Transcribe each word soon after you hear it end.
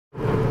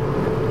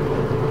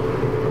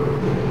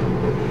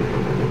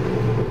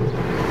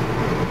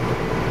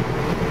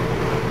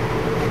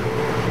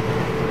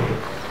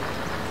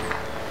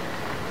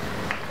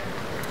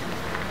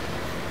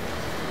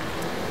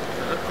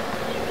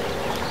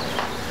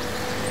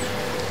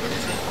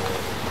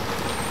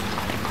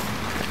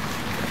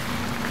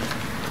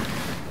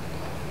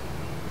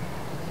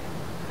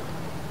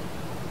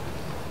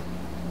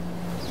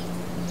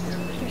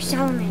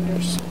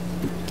salamanders.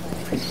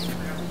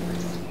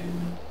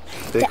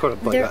 They could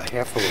have like a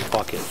half of a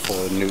bucket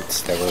full of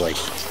newts that were like,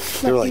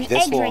 they were like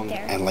this long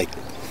and like,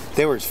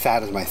 they were as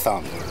fat as my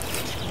thumb.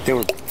 They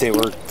were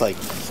like,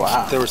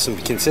 wow. There was some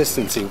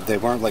consistency. They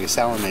weren't like a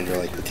salamander,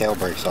 like the tail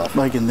breaks off.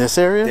 Like in this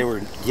area? They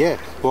were, yeah.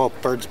 Well,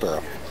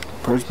 Birdsboro.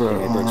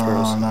 Birdsboro.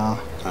 Birdsboro's.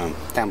 No.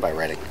 Down by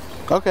Reading.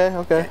 Okay.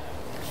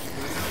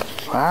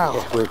 Wow.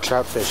 Yeah, we were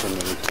trout fishing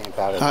and we camp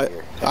out over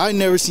here. I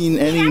never seen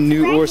any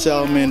newt or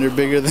salamander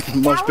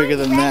much bigger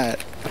than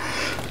that.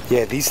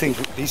 Yeah, these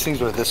things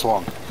were this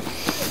long.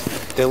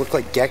 They look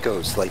like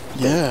geckos. Like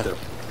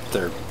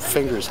their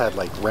fingers had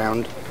like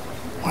round.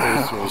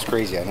 Wow. It was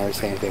crazy. I never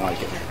seen anything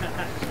like it.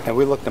 And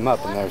we looked them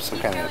up, and there's some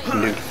kind of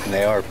newt, and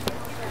they are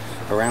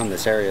around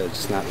this area. It's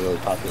just not really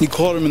popular. You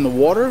caught them in the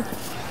water?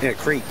 In a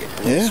creek,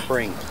 in a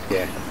spring.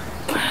 Yeah.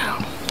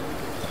 Wow.